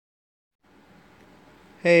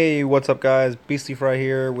Hey, what's up guys? BeastlyFry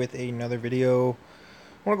here with another video.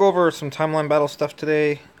 I want to go over some timeline battle stuff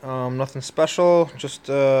today. Nothing special, just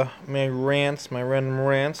my rants, my random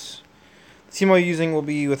rants. The team I'm using will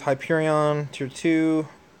be with Hyperion, Tier 2.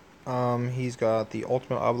 He's got the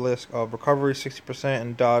ultimate obelisk of recovery 60%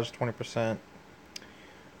 and dodge 20%.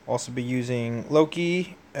 Also be using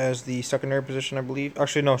Loki as the secondary position, I believe.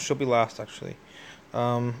 Actually, no, she'll be last, actually.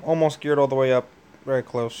 Almost geared all the way up, very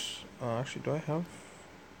close. Actually, do I have...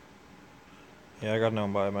 Yeah, I got no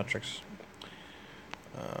biometrics.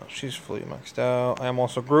 She's fully maxed out. I am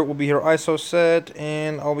also Groot will be her ISO set,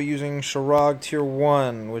 and I'll be using Sharog Tier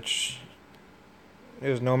 1, which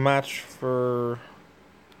is no match for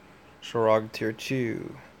Sharog Tier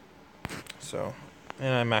 2. So,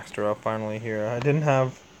 and I maxed her out finally here. I didn't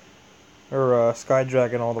have her Sky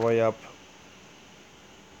Dragon all the way up,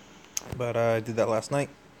 but I did that last night.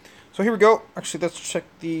 So here we go. Actually, let's check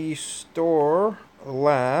the store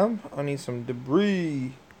lab. I need some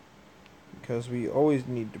debris, because we always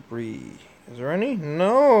need debris. Is there any?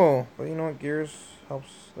 No. But you know what? Gears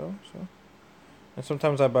helps though. So, and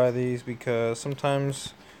sometimes I buy these because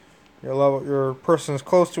sometimes your person is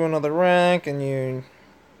close to another rank, and you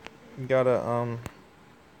gotta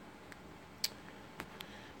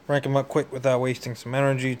rank them up quick without wasting some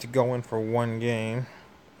energy to go in for one game.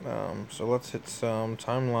 So let's hit some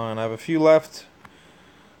timeline. I have a few left.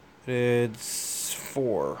 It's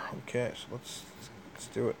 4. Okay, so let's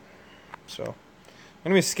do it. So I'm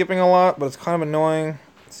gonna be skipping a lot, but it's kind of annoying.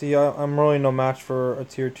 See, I'm really no match for a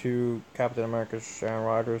Tier 2 Captain America's SHARON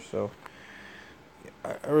Rogers, so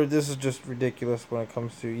this is just ridiculous when it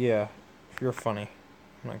comes to, yeah, if you're funny.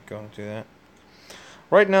 I'm not going to do that.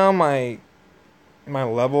 Right now, my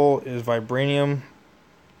level is Vibranium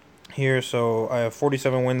here, so I have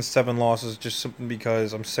 47 wins, 7 losses, just simply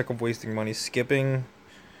because I'm sick of wasting money skipping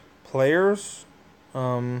players.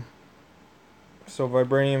 So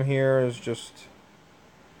Vibranium here is just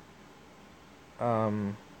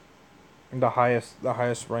the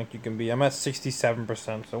highest rank you can be. I'm at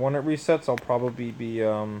 67%, so when it resets I'll probably be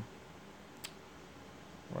right,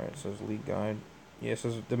 it says league guide. Yeah, it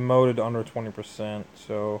says demoted under 20%,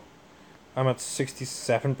 so I'm at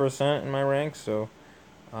 67% in my rank, so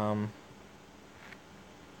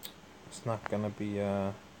it's not gonna be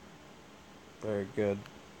very good.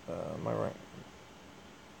 My rank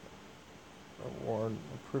reward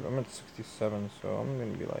improve. I'm at 67, so I'm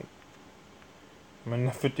gonna be like, I'm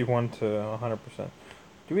in 51 to 100%.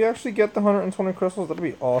 Do we actually get the 120 crystals? That'd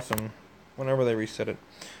be awesome whenever they reset it.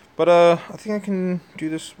 But I think I can do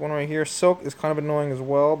this one right here. Silk is kind of annoying as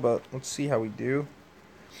well, but let's see how we do.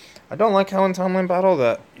 I don't like how in Timeline Battle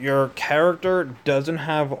that your character doesn't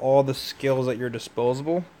have all the skills at your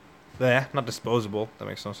disposable. Not disposable. That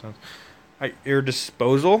makes no sense. At your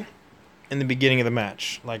disposal in the beginning of the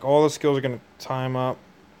match. Like, all the skills are going to time up.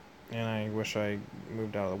 And I wish I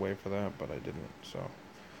moved out of the way for that, but I didn't. So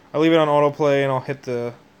I leave it on autoplay, and I'll hit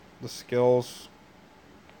the skills.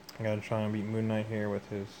 I gotta try and beat Moon Knight here with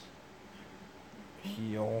his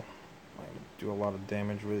heal. I do a lot of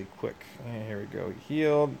damage really quick. And here we go.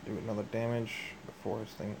 Healed. Do another damage before his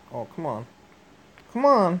thing. Oh, come on. Come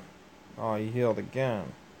on. Oh, he healed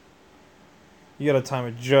again. You gotta time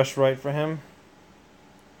it just right for him.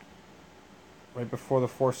 Right before the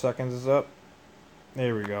 4 seconds is up.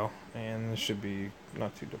 There we go. And this should be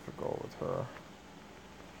not too difficult with her.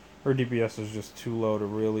 Her DPS is just too low to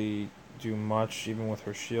really do much, even with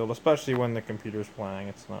her shield. Especially when the computer's playing.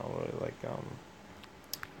 It's not really like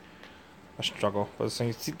a struggle. But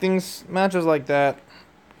see things, matches like that,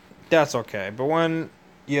 that's okay. But when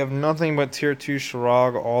you have nothing but Tier 2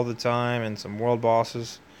 Sharog all the time and some world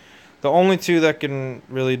bosses, the only two that can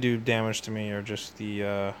really do damage to me are just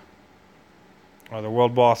the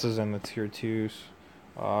world bosses and the Tier 2s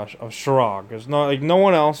of Sharog. There's no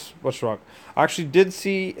one else but Sharog. I actually did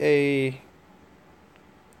see a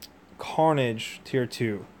Carnage Tier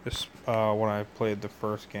 2 this when I played the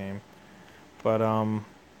first game, but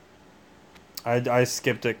I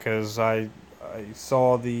skipped it because I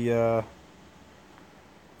saw the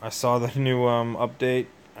new update.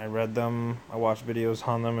 I read them. I watched videos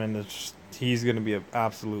on them, and it's just, he's gonna be an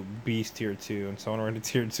absolute beast Tier 2, and so I'm ready to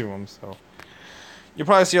Tier 2 him. So you'll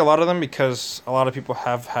probably see a lot of them because a lot of people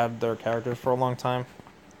have had their characters for a long time,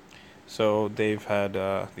 so they've had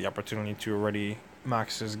the opportunity to already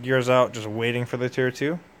max his gears out, just waiting for the Tier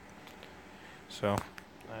 2. So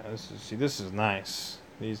this is nice.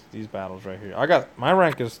 These battles right here. My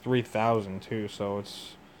rank is 3,000 too, so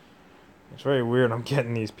it's very weird. I'm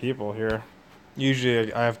getting these people here.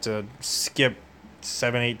 Usually I have to skip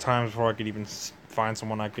 7-8 times before I could even find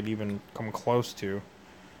someone I could even come close to.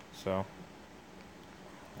 So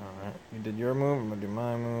Alright, you did your move, I'm gonna do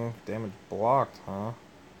my move. Damage blocked, huh?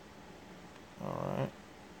 Alright.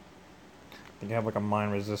 I think I have like a mine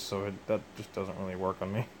resist, so that just doesn't really work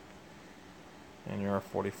on me. And you're at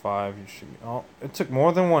 45, you should... Oh, it took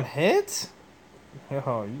more than one hit?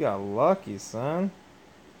 Yo, you got lucky, son.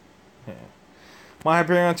 Yeah. My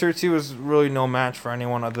Hyperion tier 2 is really no match for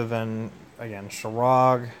anyone other than, again,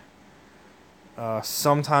 Sharog.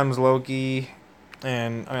 Sometimes Loki.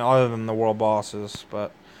 And, I mean, other than the world bosses.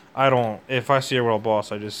 But I don't... If I see a world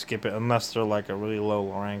boss, I just skip it. Unless they're like a really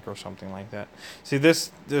low rank or something like that. See,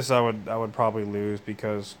 this I would probably lose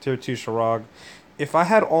because tier 2 Sharog... If I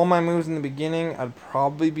had all my moves in the beginning, I'd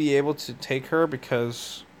probably be able to take her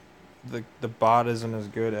because the bot isn't as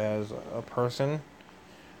good as a person.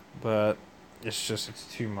 But it's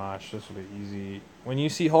too much. This will be easy. When you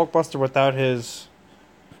see Hulkbuster without his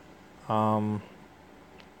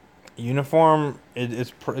uniform,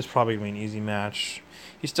 it's probably gonna be an easy match.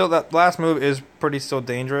 That last move is pretty still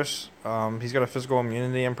dangerous. He's got a physical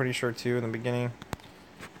immunity, I'm pretty sure too in the beginning.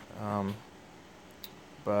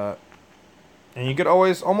 And you could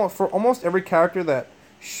always almost every character that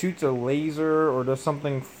shoots a laser or does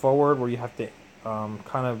something forward where you have to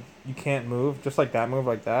you can't move, just like that move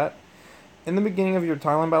like that. In the beginning of your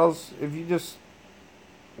timeline battles, if you just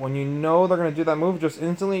when you know they're gonna do that move, just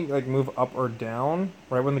instantly like move up or down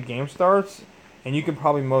right when the game starts, and you can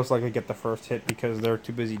probably most likely get the first hit because they're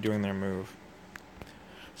too busy doing their move.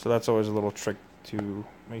 So that's always a little trick to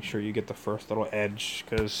make sure you get the first little edge,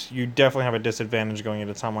 because you definitely have a disadvantage going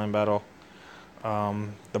into timeline battle.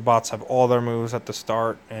 The bots have all their moves at the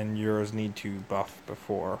start, and yours need to buff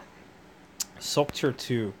before. Silk tier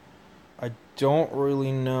 2. I don't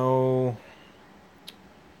really know.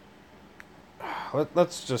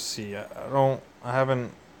 Let's just see. I don't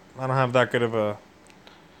have that good of a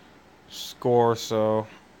score, so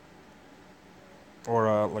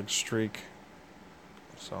or like streak.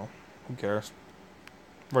 So who cares?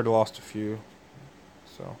 I've already lost a few,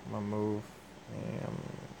 so I'm gonna move and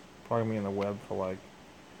probably be in the web for like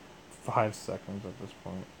 5 seconds at this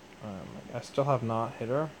point. I still have not hit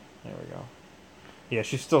her. There we go. Yeah,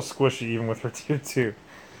 she's still squishy even with her tier 2.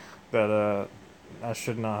 That I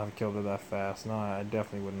should not have killed her that fast. No, I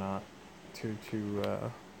definitely would not. Tier 2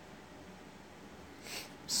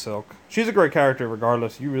 Silk. She's a great character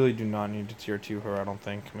regardless. You really do not need to tier 2 her, I don't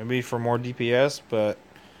think. Maybe for more DPS, but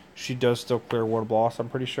she does still clear world boss, I'm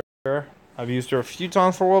pretty sure. I've used her a few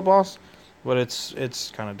times for world boss, but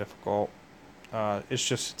it's kind of difficult.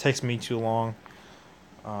 It takes me too long.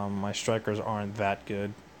 My strikers aren't that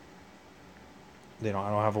good. I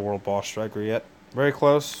don't have a world boss striker yet. Very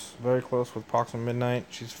close with Proxima Midnight.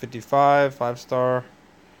 She's 55, 5-star.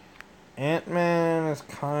 Ant-Man is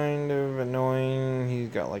kind of annoying. He's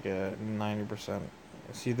got like a 90%.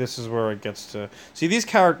 See, this is where it gets to... See,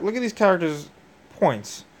 look at these characters'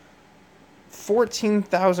 points.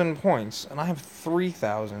 14,000 points, and I have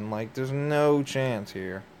 3,000. Like, there's no chance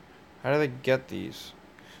here. How do they get these?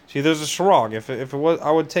 See, there's a Sharog. If it was,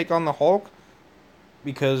 I would take on the Hulk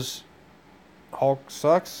because Hulk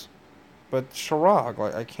sucks. But Sharog,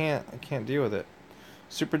 like I can't deal with it.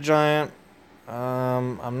 Super Giant.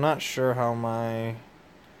 I'm not sure how my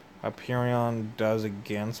Hyperion does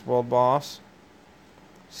against World Boss.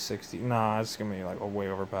 60. Nah, it's gonna be like way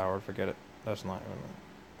overpowered. Forget it. That's not even.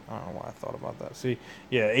 I don't know why I thought about that. See,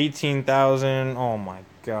 yeah, 18,000. Oh my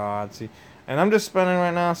God. See, and I'm just spending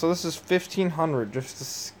right now, so this is 1,500 just to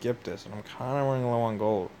skip this, and I'm kind of running low on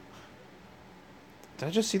gold. Did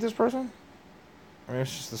I just see this person? I mean,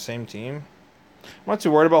 it's just the same team. I'm not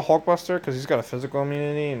too worried about Hulkbuster because he's got a physical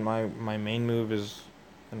immunity, and my main move is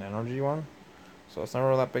an energy one, so it's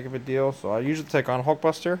never that big of a deal. So I usually take on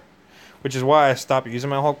Hulkbuster, which is why I stopped using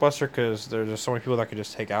my Hulkbuster, because there's just so many people that could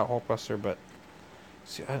just take out Hulkbuster. But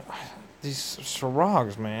see, these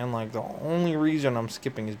Sharogs, man, like the only reason I'm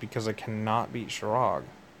skipping is because I cannot beat Sharog.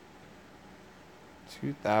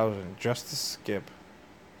 2,000 just to skip.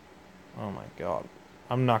 Oh my God.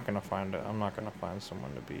 I'm not gonna find it. I'm not gonna find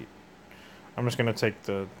someone to beat. I'm just gonna take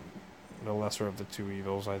the lesser of the two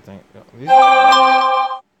evils, I think. I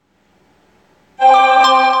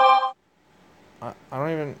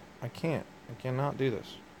cannot do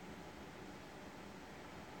this.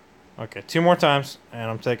 Okay, 2 more times,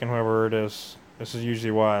 and I'm taking whoever it is. This is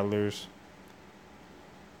usually why I lose.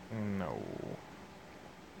 No.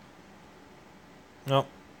 Nope.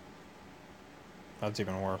 That's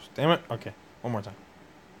even worse. Damn it. Okay, one more time.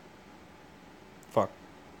 Fuck.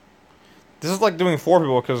 This is like doing 4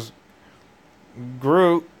 people because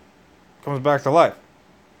Groot comes back to life.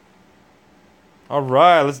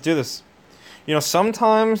 Alright, let's do this. You know,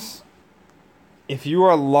 sometimes If you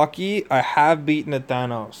are lucky, I have beaten a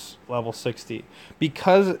Thanos level 60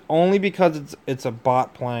 only because it's a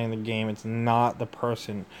bot playing the game. It's not the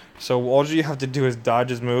person. So all you have to do is dodge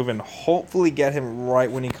his move and hopefully get him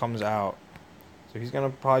right when he comes out. So he's gonna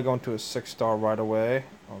probably go into a 6-star right away.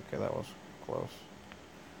 Okay, that was close.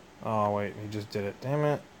 Oh wait, he just did it. Damn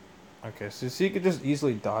it. Okay, so he could just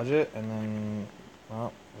easily dodge it and then,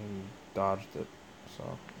 well, he dodged it. So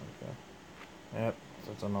okay. Yep.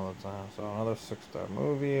 That's another time. So another 6-star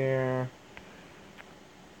move here.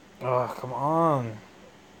 Oh, come on.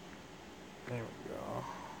 There we go.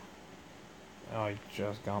 Oh, he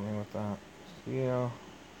just got me with that. Yeah.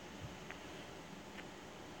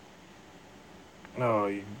 No,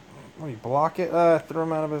 you block it? Throw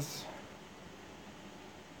him out of his...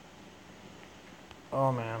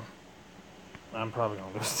 Oh, man. I'm probably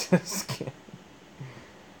gonna lose this game.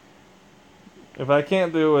 If I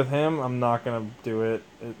can't do it with him, I'm not gonna do it.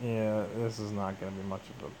 Yeah, this is not gonna be much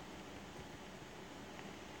of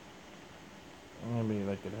a... Maybe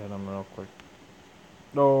they could hit him real quick.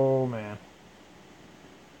 Oh, man.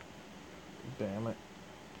 Damn it.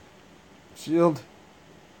 Shield.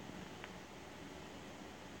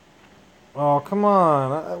 Oh, come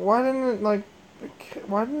on. Why didn't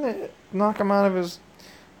it knock him out of his...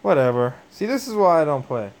 Whatever. See, this is why I don't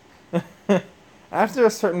play. After a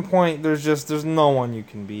certain point, there's no one you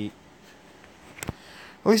can beat.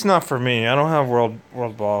 At least not for me. I don't have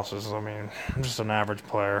world bosses. I mean, I'm just an average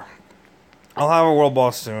player. I'll have a world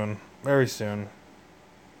boss soon. Very soon.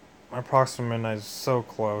 My proximate midnight is so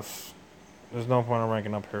close. There's no point in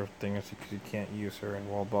ranking up her thing because you can't use her in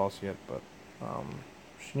world boss yet, but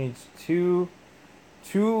she needs two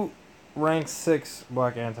rank 6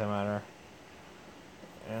 black antimatter.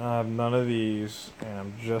 And I have none of these, and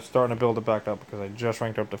I'm just starting to build it back up because I just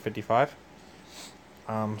ranked up to 55.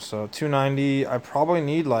 So 290, I probably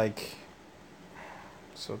need like,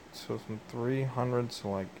 so some 300,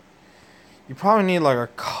 so like, you probably need like a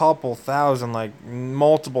couple thousand, like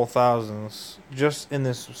multiple thousands, just in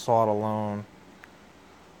this slot alone.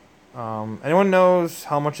 Anyone knows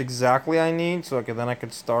how much exactly I need, so then I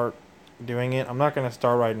could start doing it. I'm not going to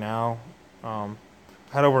start right now. I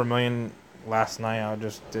had over 1 million last night. I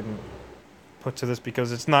just didn't put to this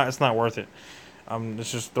because it's not worth it.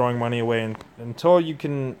 It's just throwing money away, and until you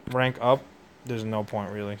can rank up, there's no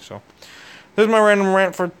point really. So there's my random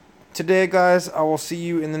rant for today, guys. I will see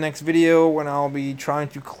you in the next video when I'll be trying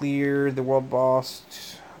to clear the world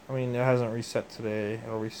boss. I mean, it hasn't reset today.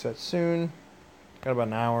 It'll reset soon. Got about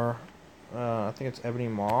an hour. I think it's Ebony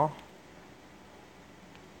Maw.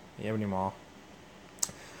 Yeah, Ebony Maw.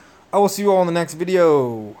 I will see you all in the next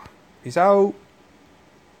video. Peace out.